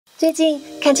最近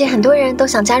看见很多人都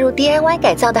想加入 DIY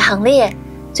改造的行列，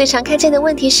最常看见的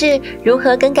问题是如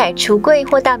何更改橱柜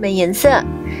或大门颜色。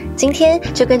今天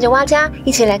就跟着蛙家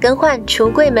一起来更换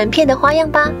橱柜门片的花样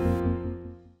吧。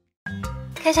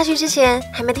看下去之前，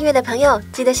还没订阅的朋友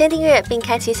记得先订阅并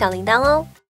开启小铃铛哦。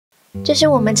这是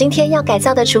我们今天要改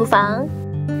造的厨房，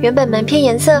原本门片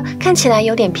颜色看起来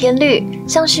有点偏绿，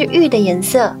像是玉的颜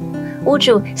色，屋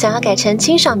主想要改成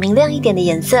清爽明亮一点的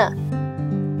颜色。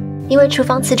因为厨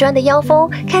房瓷砖的腰封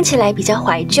看起来比较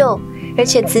怀旧，而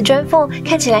且瓷砖缝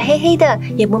看起来黑黑的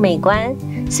也不美观，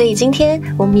所以今天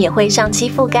我们也会上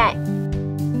漆覆盖。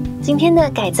今天的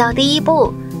改造第一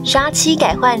步，刷漆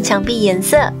改换墙壁颜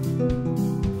色。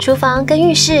厨房跟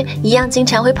浴室一样，经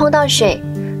常会碰到水，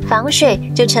防水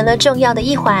就成了重要的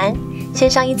一环。先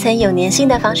上一层有粘性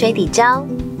的防水底胶，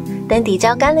等底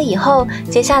胶干了以后，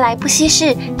接下来不稀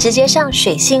释，直接上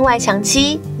水性外墙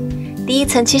漆。第一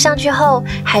层漆上去后，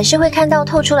还是会看到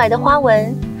透出来的花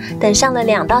纹。等上了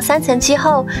2到3层漆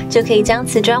后，就可以将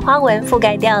瓷砖花纹覆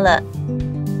盖掉了。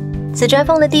瓷砖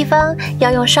缝的地方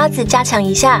要用刷子加强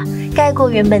一下，盖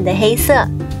过原本的黑色。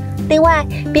另外，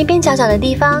边边角角的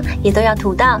地方也都要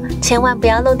涂到，千万不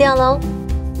要漏掉咯。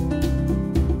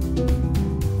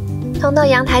通到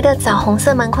阳台的枣红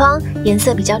色门框颜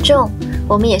色比较重，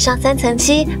我们也上3层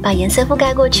漆，把颜色覆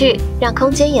盖过去，让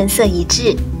空间颜色一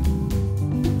致。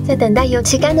在等待油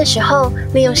漆干的时候，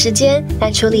利用时间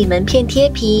来处理门片贴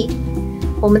皮。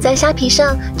我们在虾皮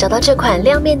上找到这款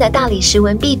亮面的大理石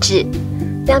纹壁纸，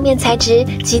亮面材质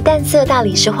及淡色大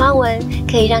理石花纹，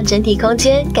可以让整体空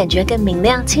间感觉更明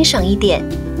亮清爽一点。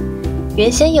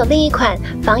原先有另一款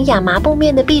仿亚麻布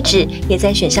面的壁纸也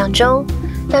在选项中，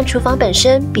但厨房本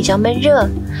身比较闷热，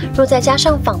若再加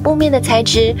上仿布面的材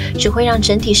质，只会让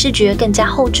整体视觉更加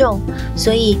厚重，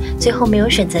所以最后没有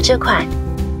选择这款。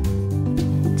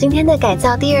今天的改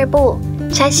造第二步，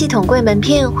拆系统柜门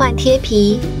片换贴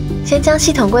皮。先将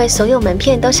系统柜所有门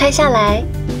片都拆下来，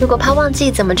如果怕忘记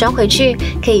怎么装回去，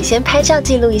可以先拍照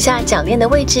记录一下铰链的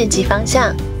位置及方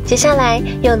向。接下来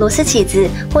用螺丝起子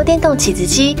或电动起子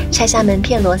机拆下门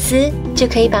片螺丝，就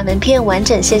可以把门片完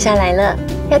整卸下来了。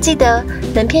要记得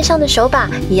门片上的手把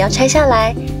也要拆下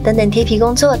来，等贴皮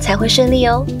工作才会顺利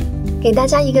哦。给大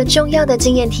家一个重要的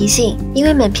经验提醒，因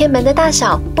为门片门的大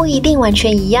小不一定完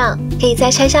全一样，可以在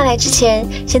拆下来之前，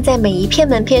先在每一片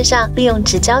门片上利用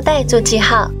纸胶带做记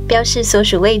号，标示所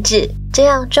属位置，这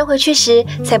样装回去时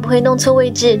才不会弄错位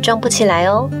置，装不起来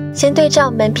哦。先对照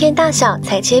门片大小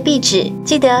裁切壁纸，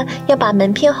记得要把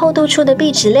门片厚度处的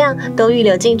壁纸量都预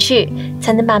留进去，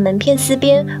才能把门片四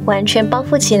边完全包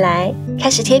覆起来。开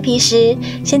始贴皮时，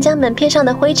先将门片上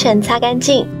的灰尘擦干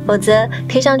净，否则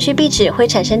贴上去壁纸会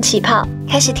产生气泡。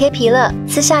开始贴皮了，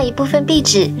撕下一部分壁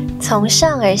纸，从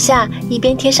上而下，一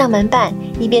边贴上门板，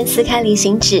一边撕开离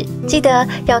型纸。记得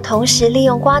要同时利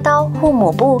用刮刀或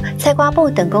抹布、菜瓜布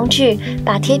等工具，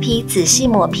把贴皮仔细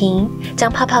抹平，将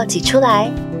泡泡挤出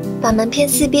来。把门片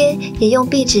四边也用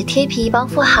壁纸贴皮包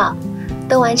覆好。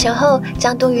都完成后，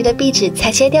将多余的壁纸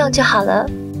裁切掉就好了。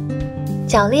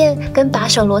铰链跟把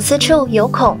手螺丝处有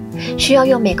孔，需要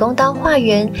用美工刀画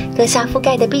圆，割下覆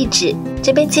盖的壁纸。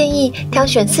这边建议挑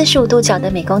选45度角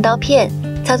的美工刀片，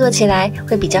操作起来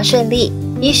会比较顺利。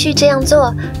依序这样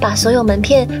做，把所有门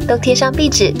片都贴上壁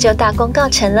纸，就大功告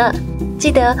成了。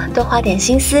记得多花点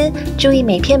心思，注意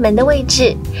每片门的位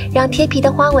置，让贴皮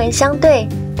的花纹相对。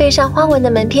对上花纹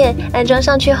的门片安装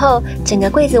上去后，整个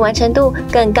柜子完成度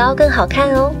更高更好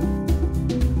看哦。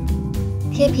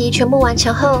贴皮全部完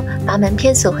成后，把门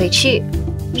片锁回去。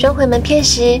装回门片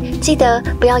时，记得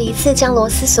不要一次将螺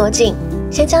丝锁紧，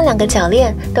先将2个铰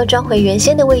链都装回原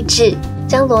先的位置，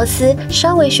将螺丝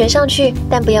稍微旋上去，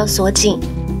但不要锁紧。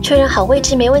确认好位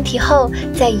置没问题后，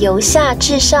再由下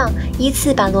至上依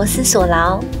次把螺丝锁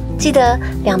牢。记得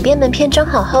2边门片装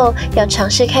好后，要尝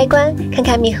试开关，看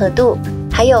看密合度，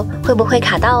还有会不会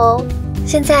卡到哦。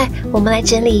现在我们来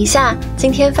整理一下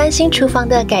今天翻新厨房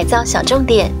的改造小重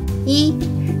点。1.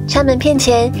 拆门片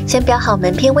前先标好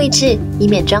门片位置，以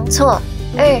免装错。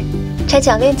2. 拆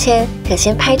铰链前可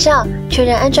先拍照，确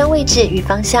认安装位置与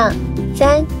方向。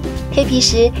3. 贴皮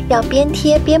时要边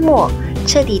贴边抹，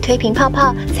彻底推平泡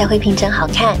泡才会平整好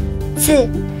看。4.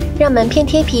 让门片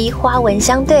贴皮花纹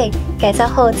相对，改造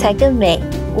后才更美。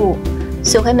5.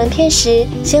 锁回门片时，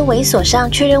先微锁上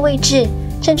确认位置，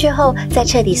正确后再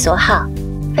彻底锁好。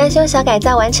翻修小改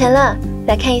造完成了，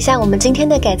来看一下我们今天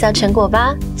的改造成果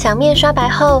吧。墙面刷白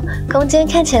后，空间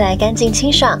看起来干净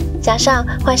清爽，加上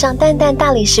换上淡淡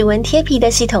大理石纹贴皮的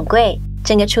系统柜，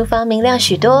整个厨房明亮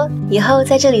许多。以后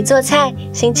在这里做菜，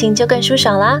心情就更舒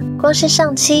爽啦。光是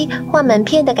上漆换门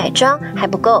片的改装还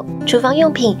不够，厨房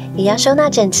用品也要收纳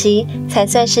整齐，才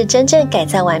算是真正改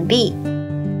造完毕。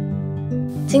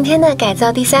今天的改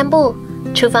造第3步，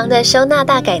厨房的收纳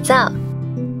大改造。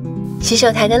洗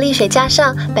手台的沥水架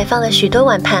上摆放了许多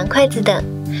碗盘、筷子等，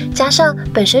加上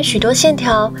本身许多线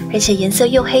条，而且颜色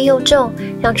又黑又重，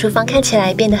让厨房看起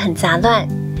来变得很杂乱。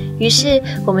于是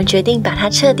我们决定把它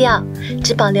撤掉，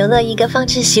只保留了一个放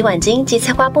置洗碗巾及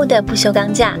菜瓜布的不锈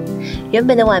钢架，原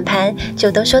本的碗盘就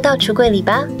都收到橱柜里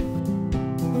吧。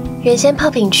原先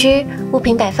泡品区物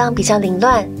品摆放比较凌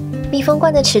乱，密封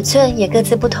罐的尺寸也各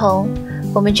自不同，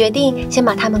我们决定先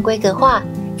把它们规格化，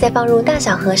再放入大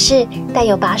小合适、带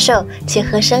有把手且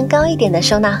盒身高一点的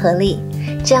收纳盒里。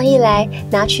这样一来，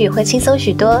拿取会轻松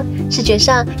许多，视觉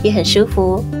上也很舒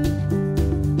服。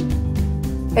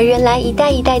而原来一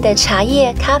袋一袋的茶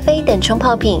叶、咖啡等冲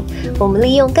泡品，我们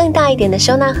利用更大一点的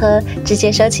收纳盒直接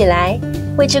收起来，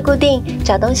位置固定，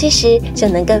找东西时就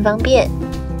能更方便。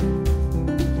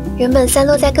原本散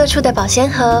落在各处的保鲜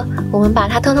盒，我们把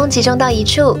它通通集中到一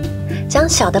处，将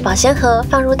小的保鲜盒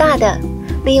放入大的，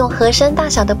利用盒身大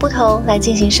小的不同来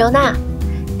进行收纳。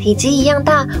体积一样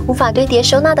大，无法堆叠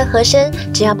收纳的盒身，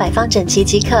只要摆放整齐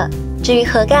即可。至于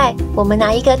盒盖，我们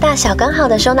拿一个大小刚好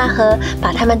的收纳盒，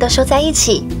把它们都收在一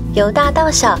起，由大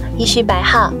到小依序摆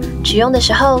好，取用的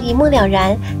时候一目了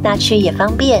然，拿取也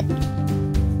方便。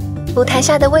炉台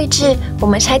下的位置，我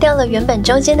们拆掉了原本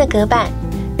中间的隔板，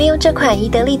利用这款宜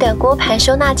得利的锅盘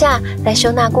收纳架来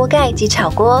收纳锅盖及炒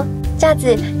锅。架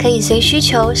子可以随需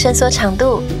求伸缩长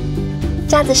度，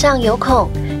架子上有孔，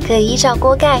可以依照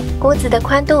锅盖、锅子的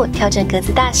宽度调整格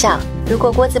子大小。如果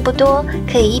锅子不多，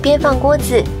可以一边放锅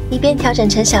子，一边调整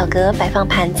成小格摆放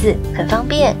盘子，很方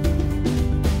便。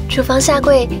厨房下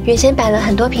柜原先摆了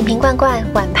很多瓶瓶罐罐、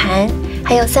碗盘，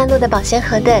还有散落的保鲜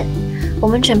盒等。我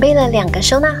们准备了2个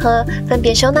收纳盒，分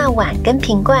别收纳碗跟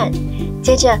瓶罐。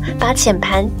接着把浅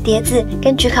盘、碟子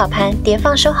跟焗烤盘叠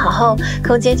放收好后，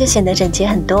空间就显得整洁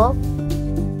很多。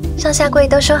上下柜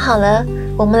都收好了，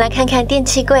我们来看看电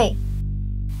器柜。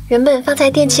原本放在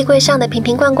电器柜上的瓶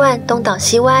瓶罐罐东倒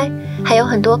西歪，还有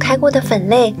很多开过的粉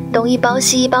类，东一包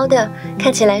西一包的，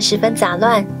看起来十分杂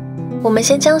乱。我们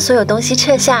先将所有东西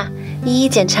撤下，一一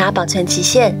检查保存期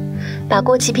限。把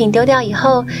过期品丢掉以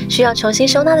后，需要重新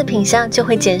收纳的品项就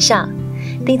会减少。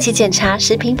定期检查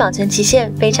食品保存期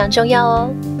限非常重要哦。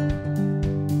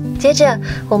接着，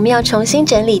我们要重新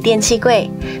整理电器柜，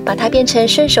把它变成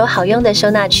顺手好用的收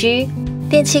纳区。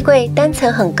电器柜单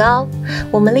层很高，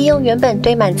我们利用原本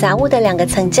堆满杂物的2个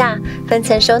层架，分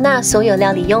层收纳所有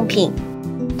料理用品。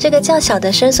这个较小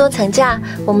的伸缩层架，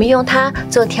我们用它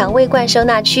做调味罐收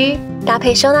纳区，搭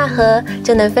配收纳盒，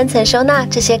就能分层收纳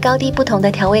这些高低不同的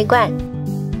调味罐。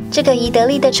这个宜得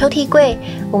利的抽屉柜，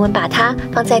我们把它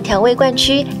放在调味罐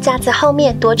区架子后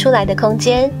面多出来的空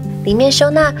间，里面收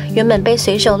纳原本被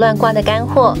随手乱挂的干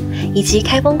货，以及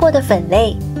开封过的粉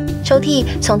类。抽屉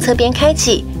从侧边开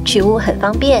启，取物很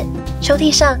方便。抽屉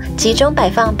上集中摆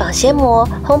放保鲜膜、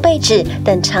烘焙纸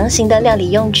等长形的料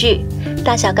理用具，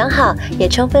大小刚好，也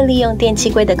充分利用电器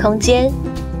柜的空间。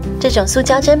这种塑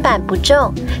胶砧板不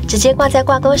重，直接挂在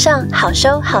挂钩上，好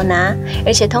收好拿，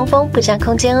而且通风不占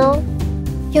空间哦。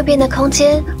右边的空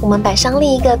间，我们摆上另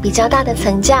一个比较大的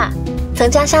层架，层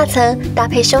架下层搭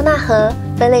配收纳盒，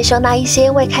分类收纳一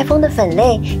些未开封的粉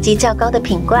类及较高的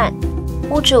品罐。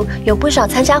屋主有不少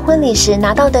参加婚礼时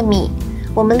拿到的米，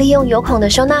我们利用有孔的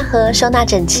收纳盒收纳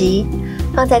整齐，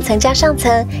放在层架上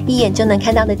层一眼就能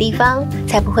看到的地方，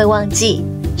才不会忘记。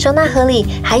收纳盒里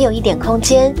还有一点空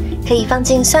间，可以放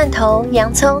进蒜头、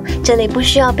洋葱这类不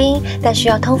需要冰但需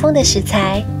要通风的食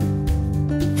材。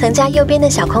层架右边的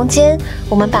小空间，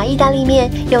我们把意大利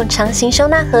面用长形收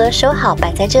纳盒收好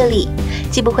摆在这里，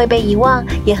既不会被遗忘，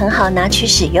也很好拿取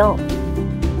使用。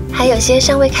还有些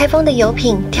尚未开封的油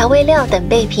品、调味料等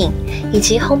备品，以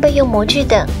及烘焙用模具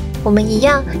等，我们一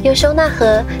样用收纳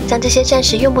盒将这些暂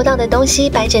时用不到的东西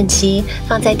摆整齐，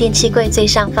放在电器柜最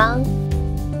上方。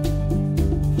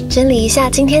整理一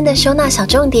下今天的收纳小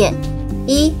重点：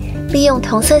 1. 利用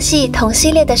同色系同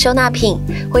系列的收纳品，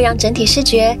会让整体视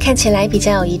觉看起来比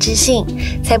较有一致性，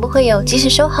才不会有即使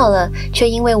收好了，却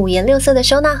因为5颜6色的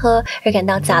收纳盒而感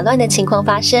到杂乱的情况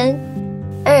发生。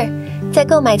2. 在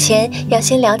购买前要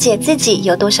先了解自己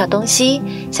有多少东西，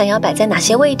想要摆在哪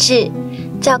些位置。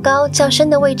较高较深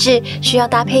的位置需要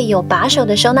搭配有把手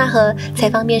的收纳盒才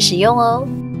方便使用哦。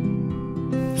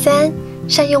3.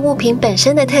 善用物品本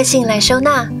身的特性来收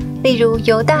纳，例如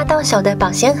由大到小的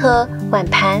保鲜盒、碗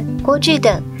盘、锅具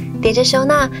等，叠着收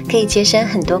纳可以节省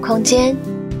很多空间。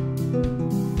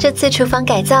这次厨房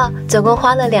改造总共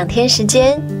花了2天时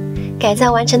间，改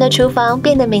造完成的厨房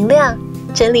变得明亮，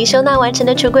整理收纳完成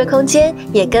的橱柜空间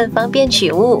也更方便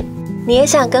取物。你也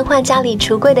想更换家里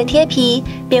橱柜的贴皮，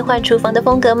变换厨房的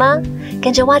风格吗？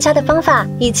跟着挖家的方法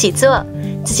一起做，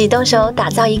自己动手打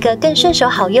造一个更顺手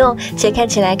好用且看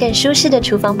起来更舒适的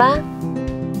厨房吧。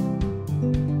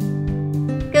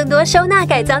更多收纳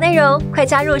改造内容，快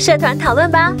加入社团讨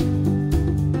论吧！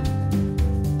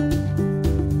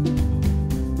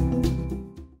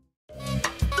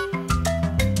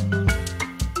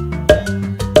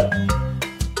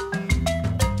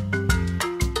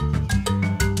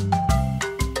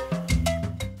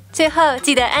最后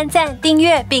记得按赞、订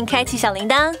阅并开启小铃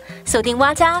铛，锁定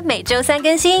蛙家每周3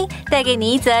更新，带给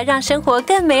你一则让生活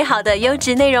更美好的优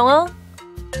质内容哦。